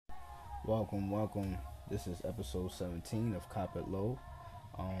Welcome. This is episode 17 of Cop It Low.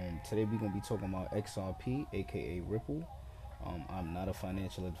 Today we're going to be talking about XRP, aka Ripple. I'm not a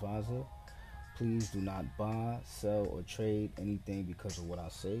financial advisor. Please do not buy, sell, or trade anything because of what I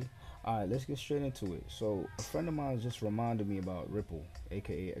say. Alright, let's get straight into it. So, a friend of mine just reminded me about Ripple,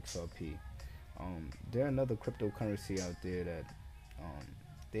 aka XRP. They're another cryptocurrency out there that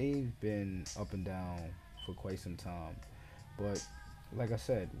they've been up and down for quite some time. But like I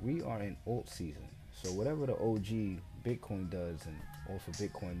said, we are in alt season. So whatever the OG Bitcoin does and or for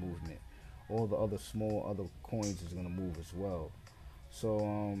Bitcoin movement, all the other other coins is gonna move as well.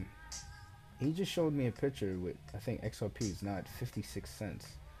 So he just showed me a picture with, I think XRP is not 56 cents.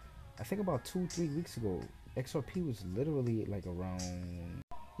 I think about 2-3 weeks ago, XRP was literally like around,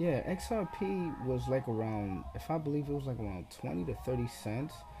 yeah, XRP was like around, if I believe it was like around 20 to 30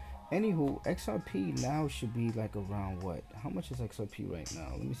 cents. Anywho, XRP now should be like around what? How much is XRP right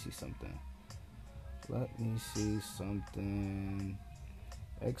now? Let me see something.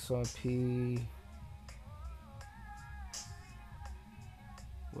 XRP.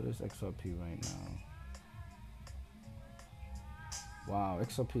 What is XRP right now? Wow,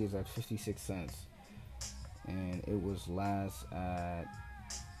 XRP is at 56 cents. And it was last at,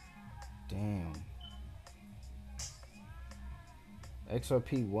 damn.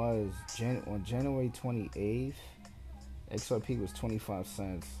 XRP was on January 28th. XRP was 25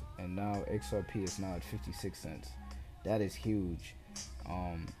 cents, and now XRP is now at 56 cents. That is huge.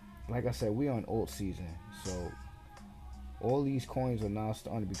 Like I said, we're on alt season, so all these coins are now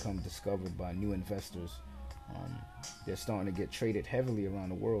starting to become discovered by new investors. They're starting to get traded heavily around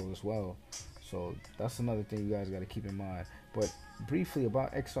the world as well. So that's another thing you guys got to keep in mind. But briefly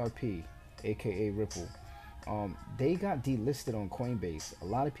about XRP, aka Ripple. They got delisted on Coinbase. A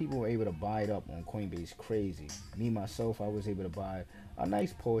lot of people were able to buy it up on Coinbase. Crazy. Me myself, I was able to buy a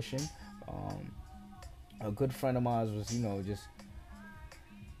nice portion. A good friend of mine was, just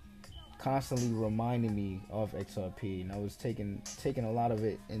constantly reminding me of XRP, and I was taking a lot of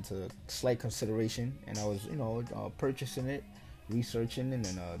it into slight consideration, and I was, purchasing it, researching, and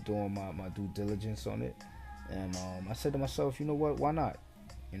then doing my due diligence on it. And I said to myself, you know what? Why not?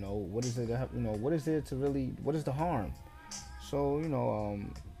 What is it? What is there to really? What is the harm? So,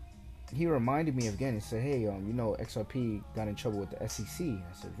 he reminded me again and said, "Hey, XRP got in trouble with the SEC."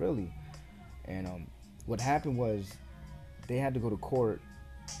 I said, "Really?" And what happened was they had to go to court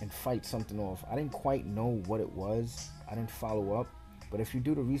and fight something off. I didn't quite know what it was. I didn't follow up. But if you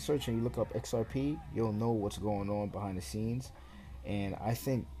do the research and you look up XRP, you'll know what's going on behind the scenes. And I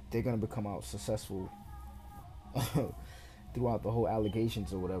think they're gonna become out successful. Throughout the whole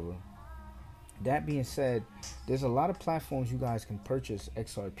allegations or whatever. That being said, there's a lot of platforms you guys can purchase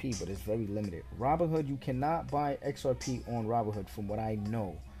XRP, but it's very limited. Robinhood, you cannot buy XRP on Robinhood from what I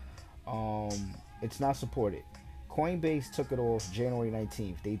know. It's not supported. Coinbase took it off January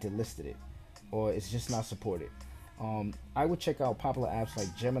 19th. They delisted it, or it's just not supported. I would check out popular apps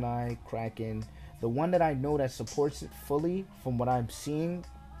like Gemini, Kraken. The one that I know that supports it fully, from what I'm seeing,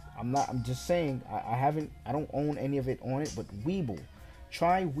 I'm just saying, I don't own any of it on it, but Webull.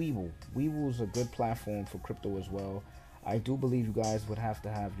 Try Webull. Webull is a good platform for crypto as well. I do believe you guys would have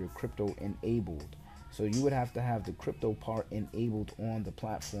to have your crypto enabled. So you would have to have the crypto part enabled on the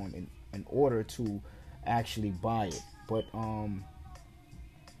platform in order to actually buy it. But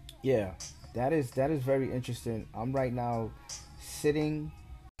yeah, that is very interesting. I'm right now sitting.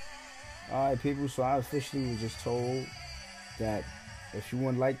 Alright, people, so I officially was just told that if you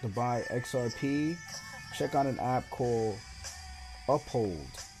would like to buy XRP, check out an app called Uphold.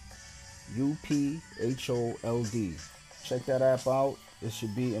 UPHOLD. Check that app out. It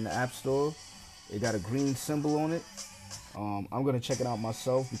should be in the App Store. It got a green symbol on it. I'm going to check it out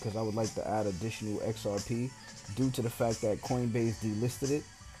myself because I would like to add additional XRP due to the fact that Coinbase delisted it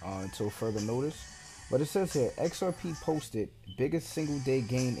until further notice. But it says here, XRP posted biggest single day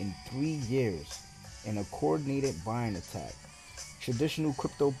gain in 3 years in a coordinated buying attack. Traditional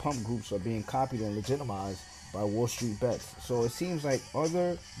crypto pump groups are being copied and legitimized by Wall Street Bets. So it seems like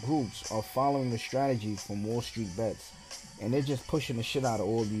other groups are following the strategy from Wall Street Bets, and they're just pushing the shit out of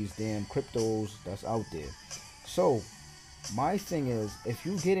all these damn cryptos that's out there. So my thing is, if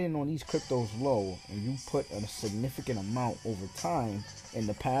you get in on these cryptos low and you put a significant amount over time in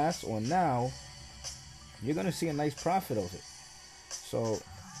the past or now, you're going to see a nice profit of it. So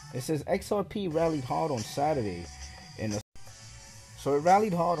it says XRP rallied hard on Saturday in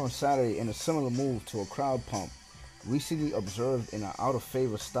a similar move to a crowd pump recently observed in out of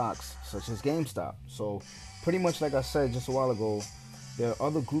favor stocks such as GameStop. So pretty much like I said just a while ago, there are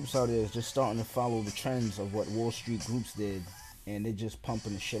other groups out there just starting to follow the trends of what Wall Street groups did and they're just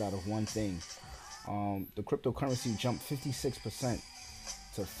pumping the shit out of one thing. The cryptocurrency jumped 56%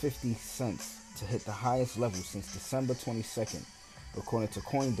 to 50 cents to hit the highest level since December 22nd, according to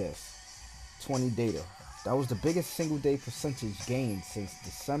CoinDesk 20 data. That was the biggest single day percentage gain since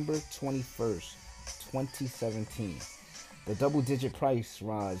December 21st, 2017. The double-digit price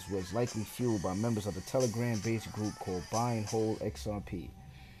rise was likely fueled by members of the Telegram-based group called Buy and Hold XRP,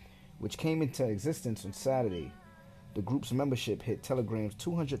 which came into existence on Saturday. The group's membership hit Telegram's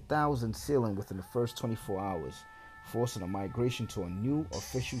 200,000 ceiling within the first 24 hours, forcing a migration to a new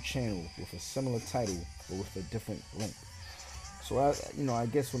official channel with a similar title but with a different link. So I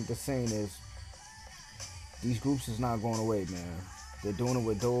guess what they're saying is these groups is not going away, man. They're doing it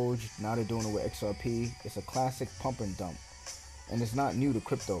with Doge, now they're doing it with XRP. It's a classic pump and dump. And it's not new to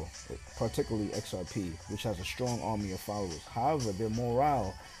crypto, particularly XRP, which has a strong army of followers. However, their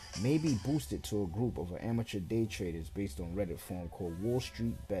morale may be boosted to a group of amateur day traders based on Reddit forum called Wall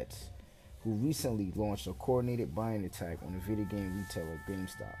Street Bets, who recently launched a coordinated buying attack on the video game retailer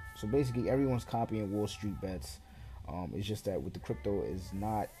GameStop. So basically, everyone's copying Wall Street Bets. It's just that with the crypto is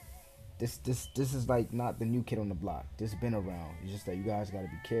not this is like not the new kid on the block. This has been around. It's just that you guys got to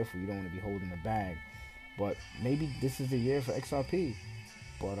be careful. You don't want to be holding the bag. But maybe this is the year for XRP.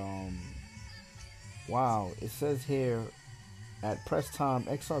 But wow, it says here at press time,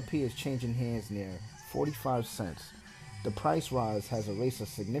 XRP is changing hands near 45 cents. The price rise has erased a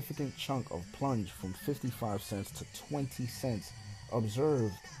significant chunk of plunge from 55 cents to 20 cents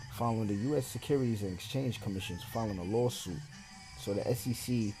observed following the U.S. Securities and Exchange Commission's filing a lawsuit. So the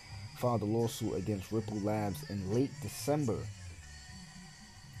SEC filed a lawsuit against Ripple Labs in late December.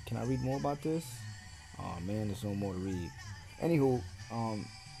 Can I read more about this? Oh man, there's no more to read. Anywho,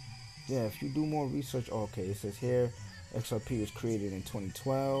 yeah, if you do more research, okay, it says here, XRP was created in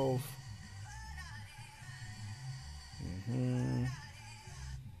 2012.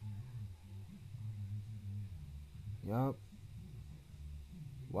 Yup.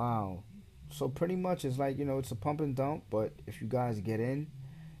 Wow. So pretty much it's like, it's a pump and dump, but if you guys get in,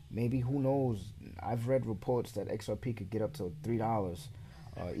 maybe, who knows, I've read reports that XRP could get up to $3,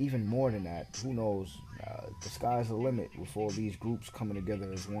 even more than that. Who knows? The sky's the limit with all these groups coming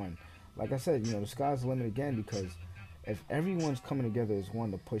together as one. Like I said, the sky's the limit again, because if everyone's coming together as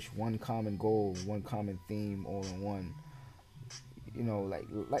one to push one common goal, one common theme, all in one, like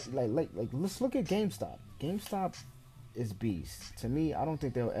let's look at GameStop. GameStop is beast. To me, I don't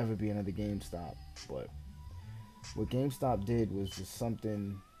think there'll ever be another GameStop, but what GameStop did was just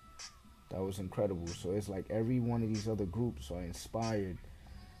something that was incredible. So it's like every one of these other groups are inspired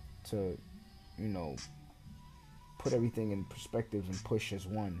to, put everything in perspective and push as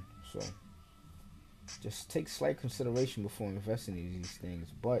one. So just take slight consideration before investing in these things.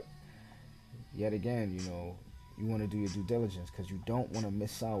 But yet again, you want to do your due diligence, because you don't want to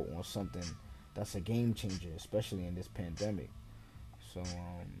miss out on something that's a game changer, especially in this pandemic. So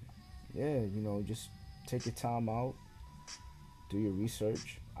yeah, just take your time out, do your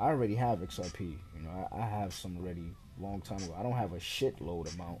research. I already have XRP. I have some already long time ago. I don't have a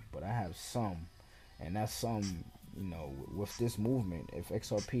shitload amount, but I have some, and that's some. With this movement, if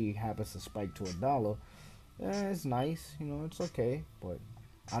XRP happens to spike to $1, it's nice. It's okay. But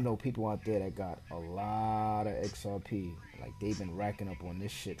I know people out there that got a lot of XRP. Like, they've been racking up on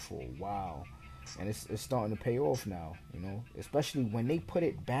this shit for a while, and it's starting to pay off now. Especially when they put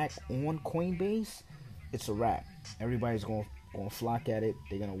it back on Coinbase, it's a wrap. Everybody's going to flock at it.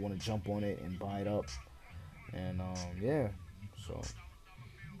 They're gonna want to jump on it and buy it up. And yeah, so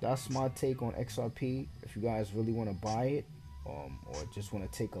that's my take on XRP. If you guys really want to buy it, or just want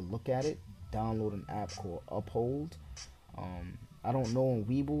to take a look at it, download an app called Uphold. I don't know on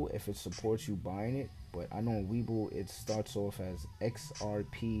Webull if it supports you buying it, but I know on Webull it starts off as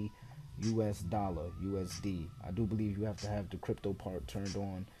XRP US dollar, USD. I do believe you have to have the crypto part turned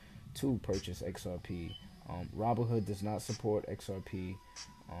on to purchase XRP. Robinhood does not support XRP.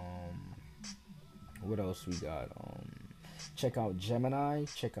 What else we got? Check out Gemini.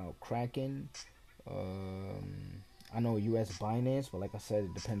 Check out Kraken. I know US Binance, but like I said,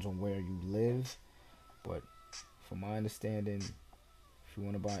 it depends on where you live. But from my understanding, if you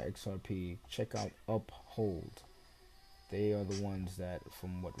want to buy XRP, check out Uphold. They are the ones that,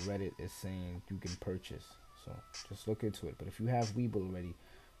 from what Reddit is saying, you can purchase. So just look into it. But if you have Webull already,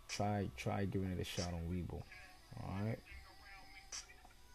 try giving it a shot on Webull. Alright.